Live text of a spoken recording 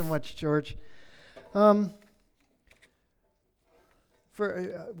So much, George. Um,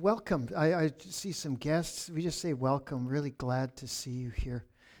 welcome. I see some guests. We just say welcome. Really glad to see you here.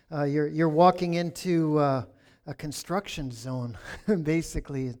 You're walking into a construction zone,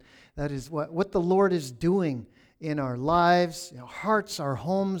 basically. That is what the Lord is doing in our lives, our hearts, our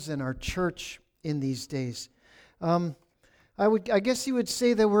homes, and our church in these days. I guess you would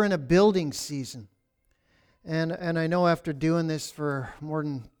say that we're in a building season. And I know after doing this for more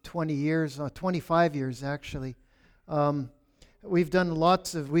than 20 years, 25 years actually, we've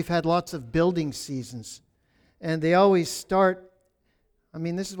had lots of building seasons. And they always start,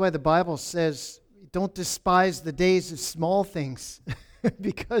 this is why the Bible says, don't despise the days of small things,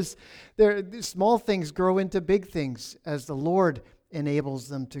 because small things grow into big things as the Lord enables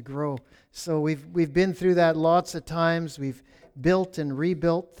them to grow. So we've been through that lots of times. We've built and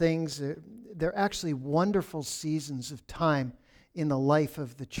rebuilt things. They're actually wonderful seasons of time in the life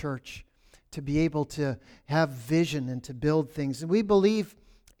of the church to be able to have vision and to build things. And we believe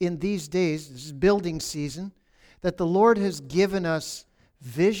in these days, this is building season, that the Lord has given us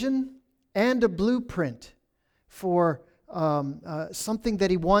vision and a blueprint for something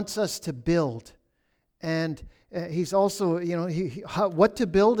that He wants us to build. And He's also, what to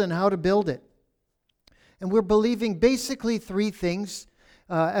build and how to build it. And we're believing basically three things.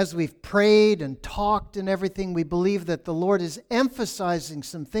 As we've prayed and talked and everything, we believe that the Lord is emphasizing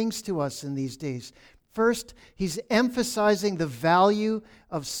some things to us in these days. First, He's emphasizing the value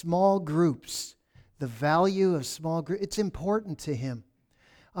of small groups. The value of small groups. It's important to Him.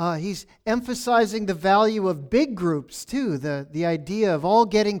 He's emphasizing the value of big groups too, the idea of all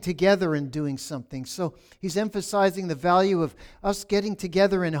getting together and doing something. So He's emphasizing the value of us getting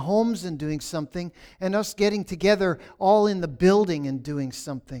together in homes and doing something, and us getting together all in the building and doing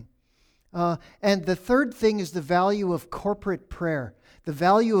something. And the third thing is the value of corporate prayer, the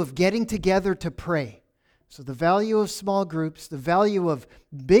value of getting together to pray. So the value of small groups, the value of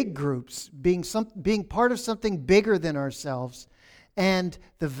big groups, being part of something bigger than ourselves, and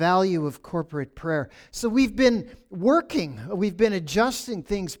the value of corporate prayer. So we've been adjusting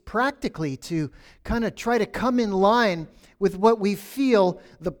things practically to kind of try to come in line with what we feel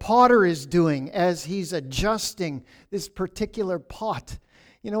the potter is doing as he's adjusting this particular pot.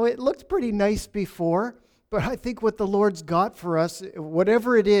 It looked pretty nice before, but I think what the Lord's got for us,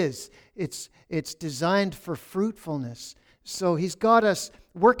 whatever it is, it's designed for fruitfulness. So He's got us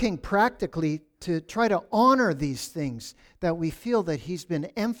working practically to try to honor these things that we feel that He's been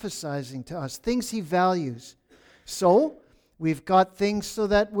emphasizing to us, things He values. So we've got things so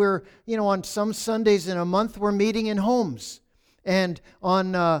that we're, on some Sundays in a month, we're meeting in homes. And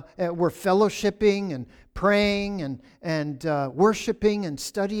we're fellowshipping and praying and worshiping and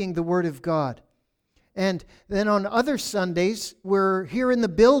studying the Word of God. And then on other Sundays, we're here in the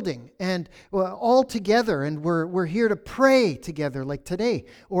building and all together, and we're here to pray together like today,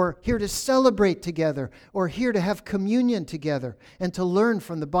 or here to celebrate together, or here to have communion together and to learn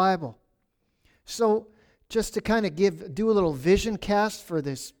from the Bible. So just to kind of do a little vision cast for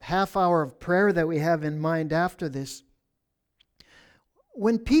this half hour of prayer that we have in mind after this.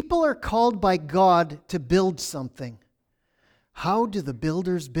 When people are called by God to build something, how do the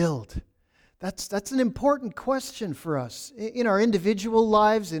builders build? That's an important question for us in our individual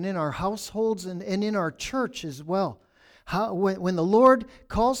lives and in our households and in our church as well. When the Lord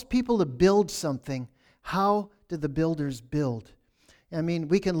calls people to build something, how do the builders build?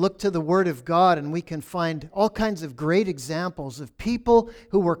 We can look to the Word of God and we can find all kinds of great examples of people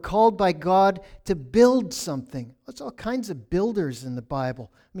who were called by God to build something. There's all kinds of builders in the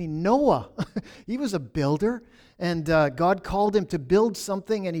Bible. Noah, he was a builder, and God called him to build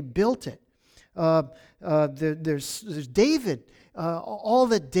something and he built it. There's David, all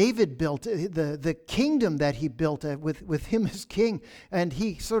that David built, the kingdom that he built with him as king, and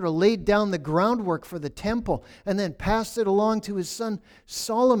he sort of laid down the groundwork for the temple and then passed it along to his son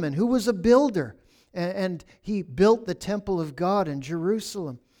Solomon, who was a builder, and he built the temple of God in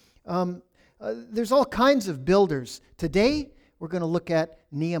Jerusalem. There's all kinds of builders. Today, we're going to look at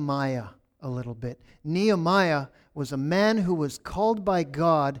Nehemiah a little bit. Nehemiah was a man who was called by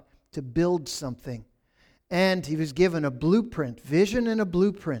God to build something. And he was given a blueprint, vision and a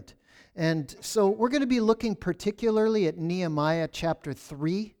blueprint. And so we're going to be looking particularly at Nehemiah chapter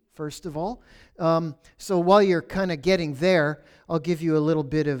 3, first of all. So while you're kind of getting there, I'll give you a little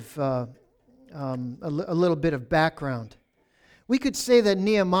bit of background. We could say that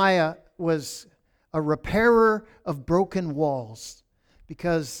Nehemiah was a repairer of broken walls,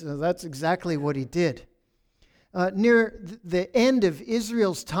 because that's exactly what he did. near the end of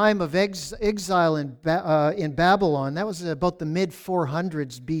Israel's time of exile in Babylon, that was about the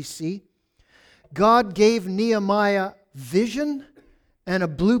mid-400s BC, God gave Nehemiah vision and a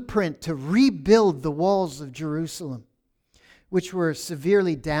blueprint to rebuild the walls of Jerusalem, which were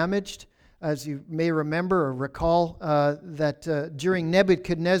severely damaged. As you may remember or recall, that during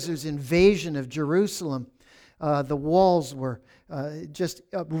Nebuchadnezzar's invasion of Jerusalem, the walls were just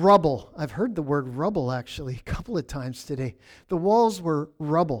rubble. I've heard the word rubble actually a couple of times today. The walls were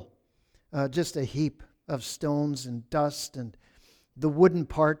rubble, just a heap of stones and dust, and the wooden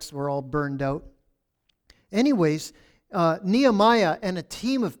parts were all burned out. Anyways, Nehemiah and a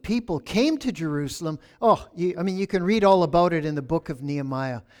team of people came to Jerusalem. You can read all about it in the book of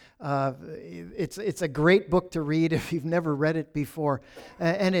Nehemiah. It's a great book to read if you've never read it before.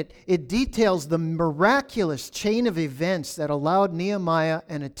 And it details the miraculous chain of events that allowed Nehemiah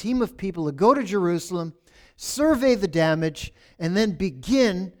and a team of people to go to Jerusalem, survey the damage, and then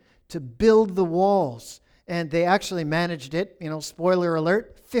begin to build the walls. And they actually managed it, spoiler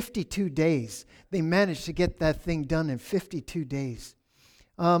alert, 52 days. They managed to get that thing done in 52 days.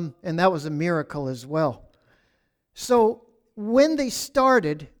 And that was a miracle as well. So when they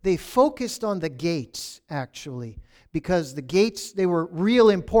started, they focused on the gates, actually, because the gates, they were real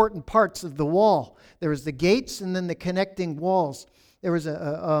important parts of the wall. There was the gates and then the connecting walls. There was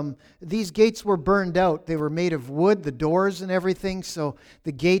these gates were burned out. They were made of wood, the doors and everything, so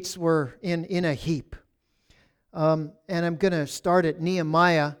the gates were in a heap. And I'm going to start at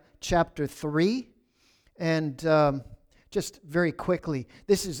Nehemiah chapter 3, and just very quickly,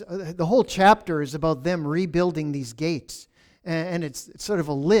 this is the whole chapter is about them rebuilding these gates, and it's sort of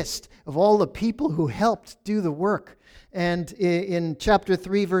a list of all the people who helped do the work. And in chapter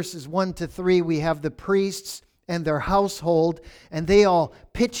 3, verses 1 to 3, we have the priests and their household, and they all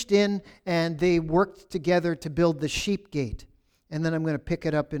pitched in and they worked together to build the sheep gate. And then I'm going to pick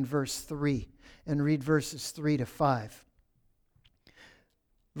it up in verse 3 and read verses 3 to 5.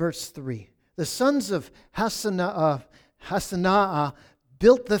 Verse 3. The sons of Hassenaah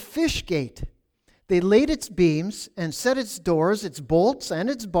built the fish gate. They laid its beams and set its doors, its bolts, and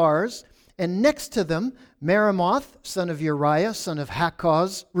its bars, and next to them Meremoth, son of Uriah, son of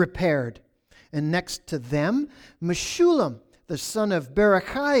Hakkoz, repaired. And next to them Meshullam, the son of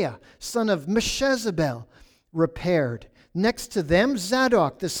Berechiah, son of Meshezabel, repaired. Next to them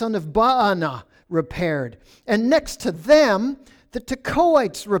Zadok, the son of Baanah, repaired. And next to them the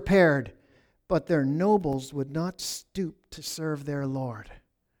Tekoites repaired. But their nobles would not stoop to serve their Lord.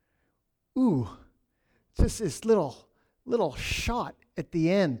 Ooh, just this little shot at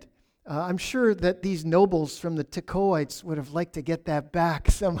the end. I'm sure that these nobles from the Tekoites would have liked to get that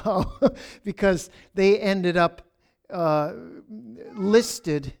back somehow because they ended up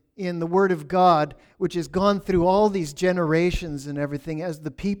listed in the Word of God, which has gone through all these generations and everything, as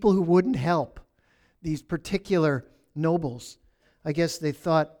the people who wouldn't help these particular nobles. I guess they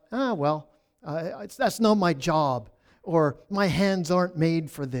thought, that's not my job, or my hands aren't made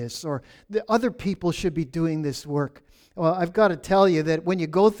for this, or the other people should be doing this work. Well, I've got to tell you that when you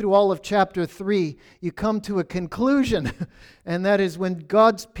go through all of chapter 3, you come to a conclusion, and that is when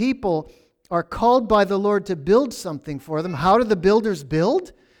God's people are called by the Lord to build something for them. How do the builders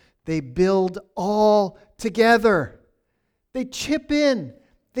build? They build all together. They chip in.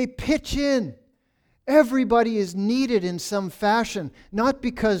 They pitch in. Everybody is needed in some fashion, not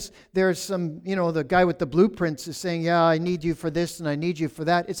because there's some, the guy with the blueprints is saying, yeah, I need you for this and I need you for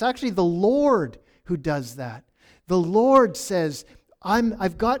that. It's actually the Lord who does that. The Lord says,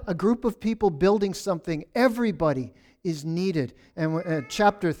 I've got a group of people building something. Everybody is needed. And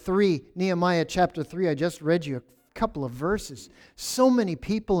chapter 3, Nehemiah chapter 3, I just read you a couple of verses. So many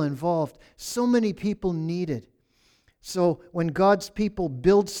people involved, so many people needed. So when God's people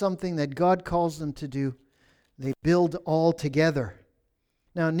build something that God calls them to do, they build all together.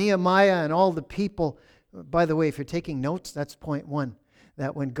 Now Nehemiah and all the people, by the way, if you're taking notes, that's point 1,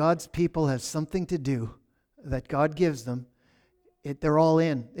 that when God's people have something to do that God gives them, they're all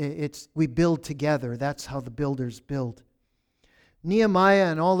in. We build together. That's how the builders build. Nehemiah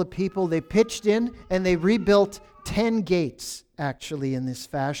and all the people, they pitched in and they rebuilt 10 gates, actually, in this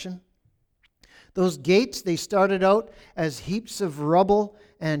fashion. Those gates, they started out as heaps of rubble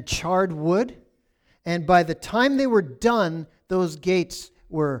and charred wood. And by the time they were done, those gates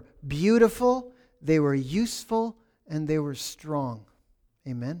were beautiful, they were useful, and they were strong.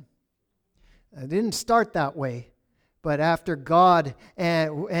 Amen. It didn't start that way, but after God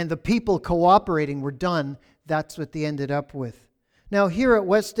and the people cooperating were done, that's what they ended up with. Now here at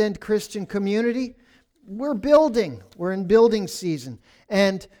West End Christian Community, we're building. We're in building season.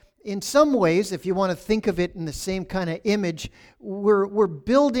 And in some ways, if you want to think of it in the same kind of image, we're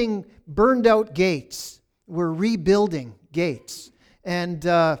building burned out gates. We're rebuilding gates. And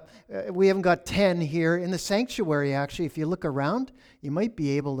we haven't got 10 here. In the sanctuary, actually, if you look around, you might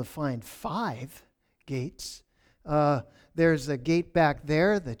be able to find 5 gates. There's a gate back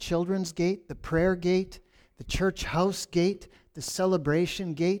there, the children's gate, the prayer gate, the church house gate, the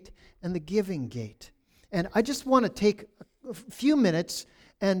celebration gate, and the giving gate. And I just want to take a few minutes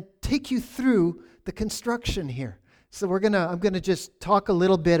and take you through the construction here. So I'm gonna just talk a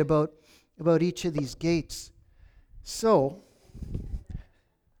little bit about each of these gates. So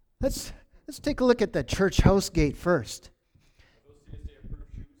let's take a look at the church house gate first.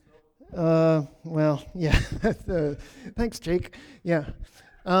 Well, yeah. Thanks, Jake. Yeah.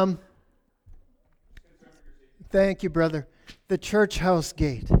 Thank you, brother. The church house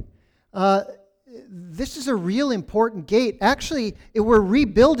gate. This is a real important gate. Actually, we're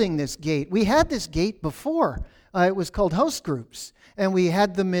rebuilding this gate. We had this gate before. It was called house groups, and we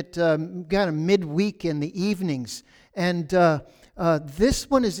had them at kind of midweek in the evenings. And this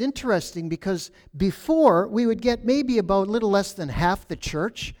one is interesting because before we would get maybe about a little less than half the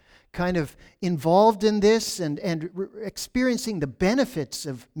church kind of involved in this and experiencing the benefits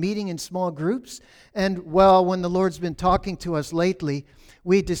of meeting in small groups. And well, when the Lord's been talking to us lately,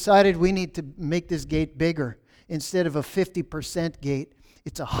 we decided we need to make this gate bigger. Instead of a 50% gate,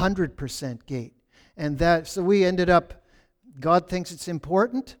 it's a 100% gate. And so we ended up, God thinks it's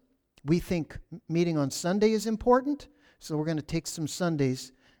important. We think meeting on Sunday is important. So we're going to take some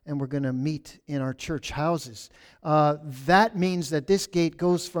Sundays and we're going to meet in our church houses. That means that this gate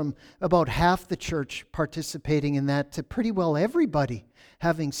goes from about half the church participating in that to pretty well everybody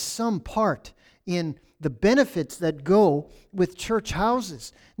having some part in the benefits that go with church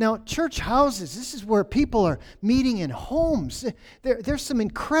houses. Now, church houses, this is where people are meeting in homes. There's some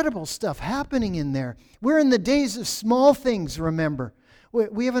incredible stuff happening in there. We're in the days of small things, remember.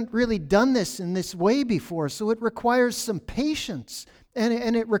 We haven't really done this in this way before, so it requires some patience.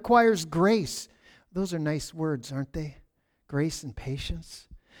 And it requires grace. Those are nice words, aren't they? Grace and patience.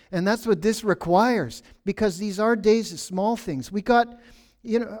 And that's what this requires, because these are days of small things. We got,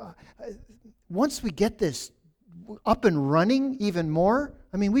 once we get this up and running even more,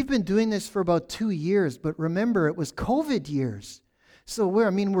 I mean, we've been doing this for about 2 years, but remember, it was COVID years. So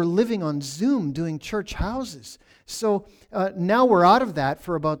we're living on Zoom doing church houses. So now we're out of that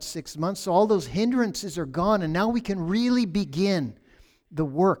for about 6 months. So all those hindrances are gone, and now we can really begin the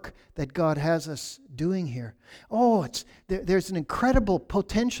work that God has us doing here. Oh, there's an incredible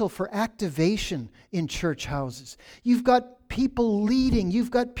potential for activation in church houses. You've got people leading. You've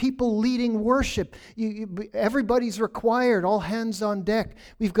got people leading worship. Everybody's required, all hands on deck.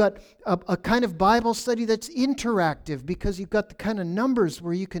 We've got a kind of Bible study that's interactive because you've got the kind of numbers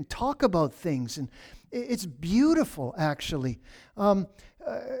where you can talk about things. And it's beautiful, actually. When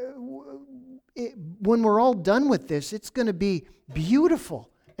we're all done with this, it's going to be beautiful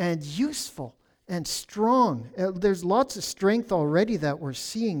and useful and strong. There's lots of strength already that we're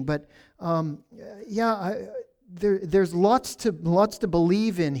seeing, but there's lots to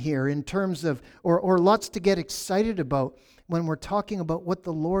believe in here in terms of, or lots to get excited about when we're talking about what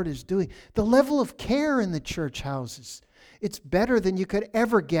the Lord is doing. The level of care in the church houses. It's better than you could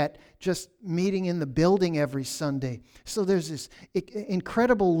ever get just meeting in the building every Sunday. So there's this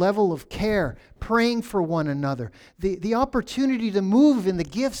incredible level of care, praying for one another, the opportunity to move in the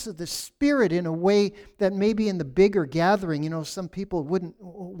gifts of the Spirit in a way that maybe in the bigger gathering, some people wouldn't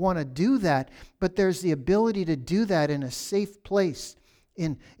want to do that, but there's the ability to do that in a safe place,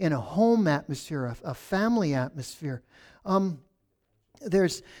 in a home atmosphere, a family atmosphere.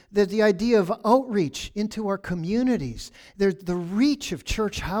 There's the idea of outreach into our communities. The reach of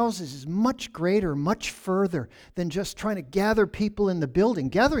church houses is much greater, much further than just trying to gather people in the building.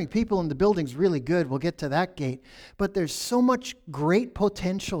 Gathering people in the building is really good. We'll get to that gate. But there's so much great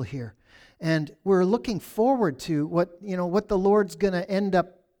potential here. And we're looking forward to what the Lord's going to end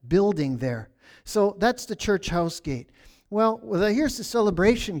up building there. So that's the church house gate. Well, here's the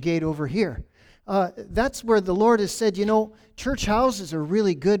celebration gate over here. That's where the Lord has said, church houses are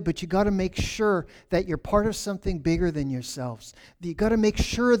really good, but you got to make sure that you're part of something bigger than yourselves. You got to make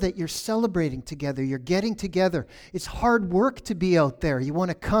sure that you're celebrating together, you're getting together. It's hard work to be out there. You want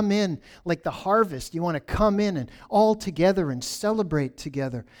to come in like the harvest. You want to come in and all together and celebrate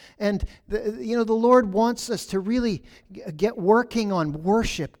together. And the Lord wants us to really get working on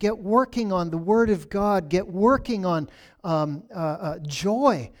worship, get working on the Word of God, get working on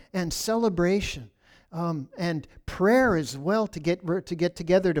joy and celebration. And prayer as well, to get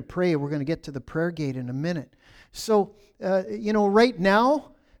together to pray. We're going to get to the prayer gate in a minute. So, right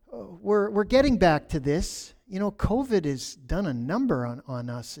now, we're getting back to this. COVID has done a number on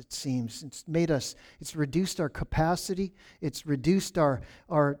us, it seems. It's reduced our capacity. It's reduced our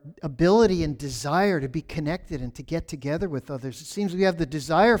ability and desire to be connected and to get together with others. It seems we have the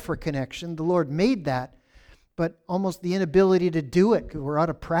desire for connection. The Lord made that, but almost the inability to do it because we're out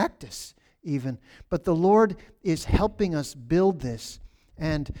of practice even. But the Lord is helping us build this,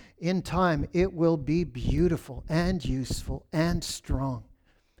 and in time it will be beautiful and useful and strong.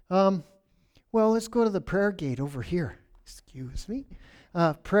 Well, let's go to the prayer gate over here. Excuse me.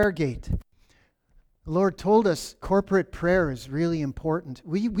 Prayer gate. The Lord told us corporate prayer is really important.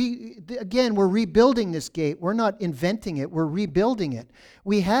 Again, we're rebuilding this gate. We're not inventing it. We're rebuilding it.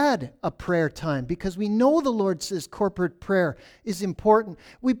 We had a prayer time because we know the Lord says corporate prayer is important.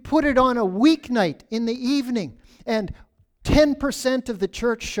 We put it on a weeknight in the evening, and 10% of the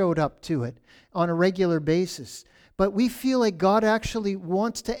church showed up to it on a regular basis. But we feel like God actually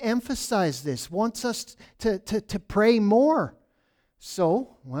wants to emphasize this, wants us to pray more.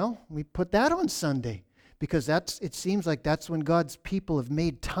 So, we put that on Sunday because it seems like that's when God's people have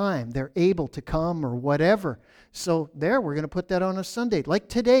made time. They're able to come or whatever. So we're going to put that on a Sunday, like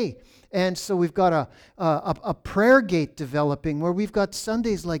today. And so we've got a prayer gate developing where we've got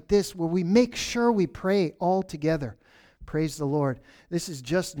Sundays like this where we make sure we pray all together. Praise the Lord. This is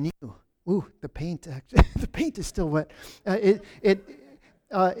just new. Ooh, the paint is still wet.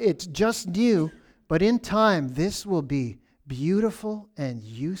 It's just new, but in time, this will be beautiful and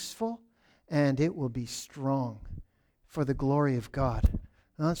useful, and it will be strong for the glory of God.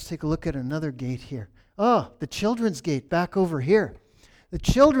 Now let's take a look at another gate here. Oh, the children's gate back over here. The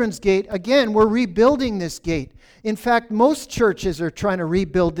children's gate, again, we're rebuilding this gate. In fact, most churches are trying to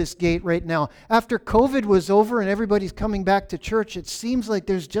rebuild this gate right now. After COVID was over and everybody's coming back to church, it seems like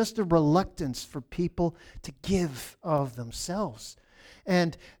there's just a reluctance for people to give of themselves.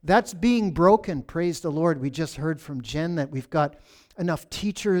 And that's being broken, praise the Lord. We just heard from Jen that we've got enough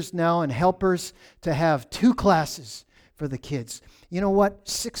teachers now and helpers to have 2 classes for the kids. You know what?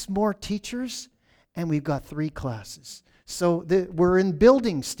 6 more teachers, and we've got 3 classes. So we're in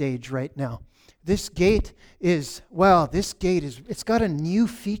building stage right now. This gate it's got a new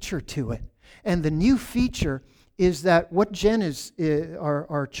feature to it. And the new feature is that what Jen is,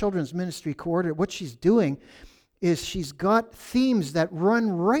 our children's ministry coordinator, what she's doing is she's got themes that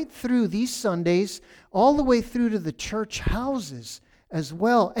run right through these Sundays, all the way through to the church houses as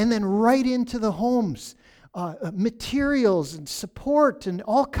well, and then right into the homes. Materials and support and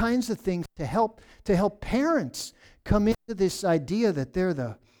all kinds of things to help parents come into this idea that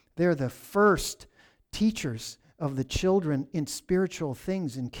they're the first teachers of the children in spiritual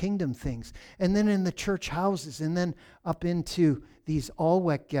things, in kingdom things, and then in the church houses, and then up into these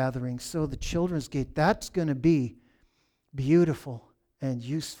all-week gatherings. So the children's gate, that's going to be beautiful and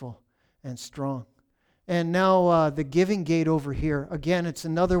useful and strong. And now the giving gate over here, again, it's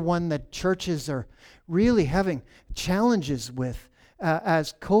another one that churches are really having challenges with.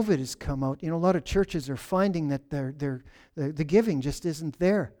 As COVID has come out, a lot of churches are finding that the giving just isn't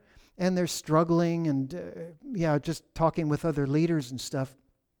there, and they're struggling. And just talking with other leaders and stuff.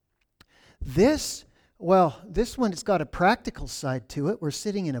 This one has got a practical side to it. We're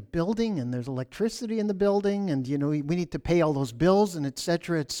sitting in a building, and there's electricity in the building, and we need to pay all those bills, and et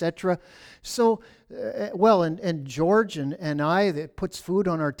cetera, et cetera. So, and George and I, that puts food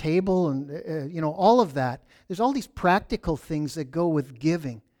on our table, and all of that. There's all these practical things that go with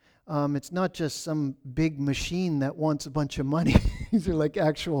giving. It's not just some big machine that wants a bunch of money. These are like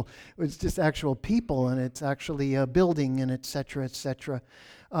it's just actual people, and it's actually a building, and et cetera, et cetera.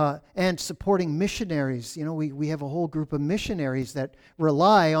 And supporting missionaries. We have a whole group of missionaries that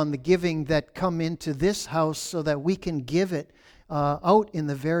rely on the giving that come into this house so that we can give it out in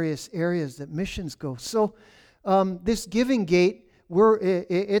the various areas that missions go. So this giving gate,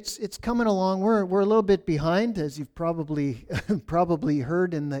 it's coming along. We're a little bit behind, as you've probably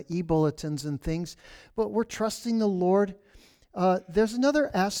heard in the e-bulletins and things, but we're trusting the Lord. There's another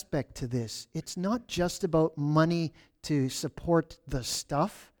aspect to this. It's not just about money to support the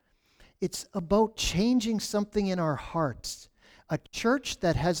stuff. It's about changing something in our hearts. A church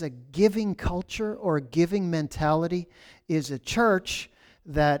that has a giving culture or a giving mentality is a church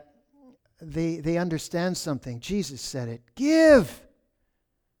that they understand something. Jesus said it. Give.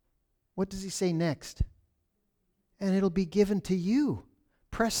 What does he say next? And it'll be given to you.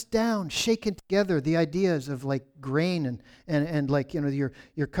 Pressed down, shaken together. The ideas of like grain and like,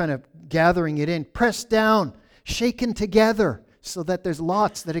 you're kind of gathering it in. Pressed down, shaken together so that there's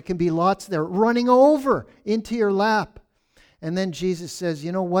lots, that it can be lots there running over into your lap. And then Jesus says,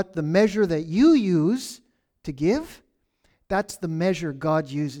 you know what? The measure that you use to give, That's the measure God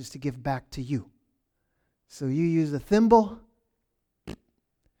uses to give back to you. So you use a thimble,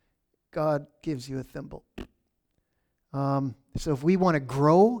 God gives you a thimble. So if we want to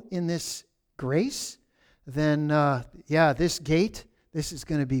grow in this grace, then this gate, this is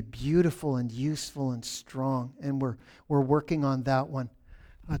going to be beautiful and useful and strong. And we're working on that one.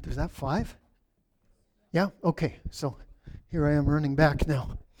 Was that 5? Yeah? Okay. So here I am running back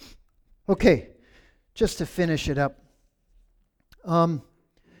now. Okay. Just to finish it up.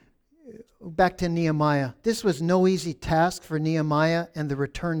 Back to Nehemiah. This was no easy task for Nehemiah and the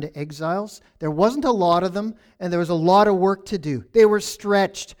return to exiles. There wasn't a lot of them, and there was a lot of work to do. They were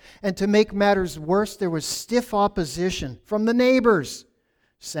stretched. And to make matters worse, there was stiff opposition from the neighbors.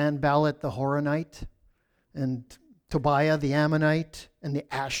 Sanballat the Horonite, and Tobiah the Ammonite, and the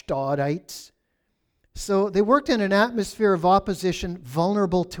Ashdodites. So they worked in an atmosphere of opposition,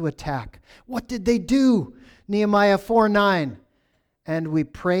 vulnerable to attack. What did they do? Nehemiah 4:9. And we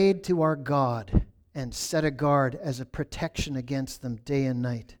prayed to our God and set a guard as a protection against them day and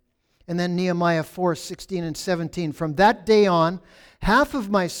night. And then Nehemiah 4:16 and 17. From that day on, half of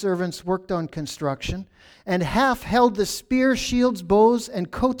my servants worked on construction, and half held the spear, shields, bows,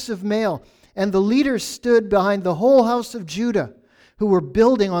 and coats of mail. And the leaders stood behind the whole house of Judah, who were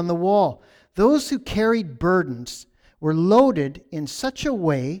building on the wall. Those who carried burdens were loaded in such a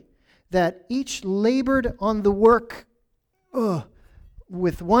way that each labored on the work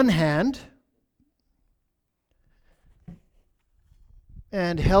with one hand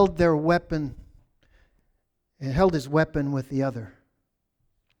and held his weapon with the other.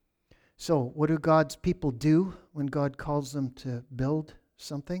 So, what do God's people do when God calls them to build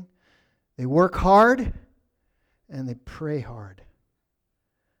something? They work hard and they pray hard.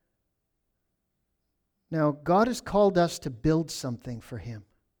 Now, God has called us to build something for Him.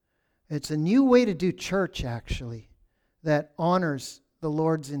 It's a new way to do church, actually, that honors the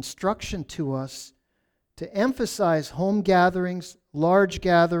Lord's instruction to us to emphasize home gatherings, large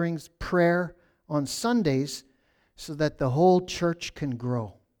gatherings, prayer on Sundays so that the whole church can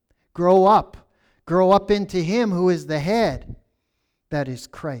grow. Grow up into Him who is the head, that is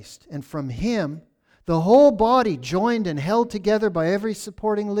Christ. And from Him, the whole body, joined and held together by every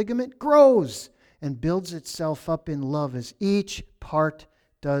supporting ligament, grows and builds itself up in love as each part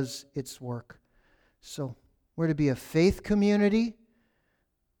does its work. So we're to be a faith community,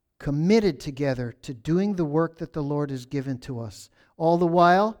 committed together to doing the work that the Lord has given to us, all the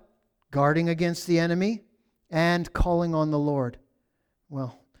while guarding against the enemy and calling on the Lord.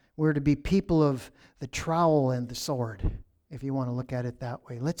 Well, we're to be people of the trowel and the sword, if you want to look at it that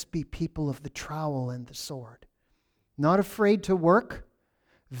way. Let's be people of the trowel and the sword. Not afraid to work,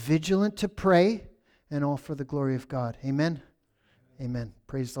 vigilant to pray, and all for the glory of God. Amen? Amen.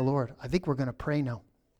 Praise the Lord. I think we're going to pray now.